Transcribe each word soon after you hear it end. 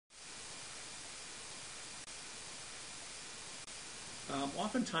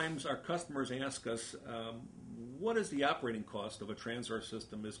Oftentimes, our customers ask us, what is the operating cost of a Transor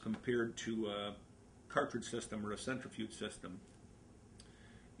system as compared to a cartridge system or a centrifuge system?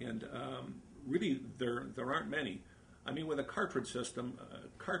 And really, there aren't many. I mean, with a cartridge system,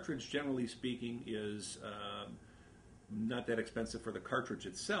 cartridge, generally speaking, is not that expensive for the cartridge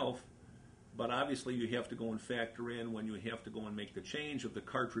itself, but obviously you have to go and factor in when you have to go and make the change of the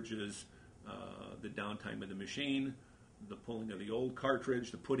cartridges, the downtime of the machine, the pulling of the old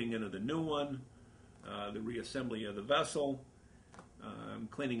cartridge, the putting in of the new one, the reassembly of the vessel,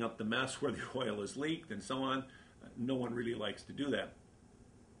 cleaning up the mess where the oil is leaked, and so on. No one really likes to do that.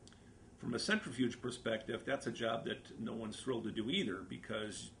 From a centrifuge perspective, that's a job that no one's thrilled to do either,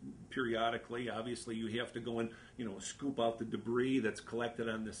 because periodically, obviously, you have to go and scoop out the debris that's collected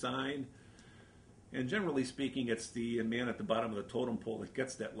on the side. And generally speaking, it's the man at the bottom of the totem pole that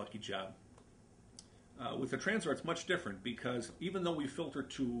gets that lucky job. With the Transor, it's much different, because even though we filter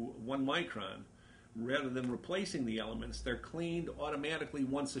to 1 micron, rather than replacing the elements, they're cleaned automatically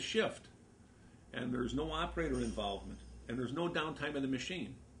once a shift. And there's no operator involvement, and there's no downtime of the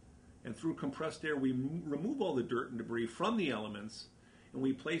machine. And through compressed air, we remove all the dirt and debris from the elements, and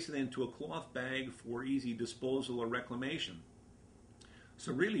we place it into a cloth bag for easy disposal or reclamation.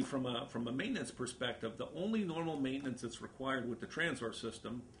 So really, from a maintenance perspective, the only normal maintenance that's required with the Transor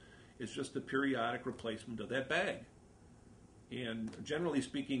system is just the periodic replacement of that bag. And generally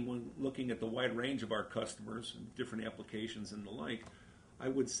speaking, when looking at the wide range of our customers, different applications and the like, I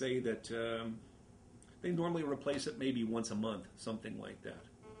would say that they normally replace it maybe once a month, something like that.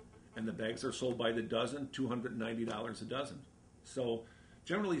 And the bags are sold by the dozen, $290 a dozen. So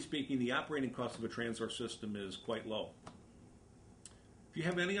generally speaking, the operating cost of a Transor system is quite low. If you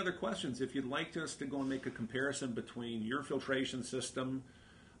have any other questions, if you'd like us to go and make a comparison between your filtration system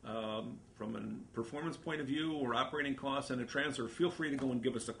from a performance point of view or operating costs and a Transor, feel free to go and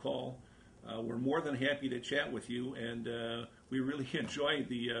give us a call. We're more than happy to chat with you, and we really enjoy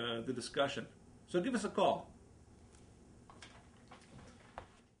the discussion. So give us a call.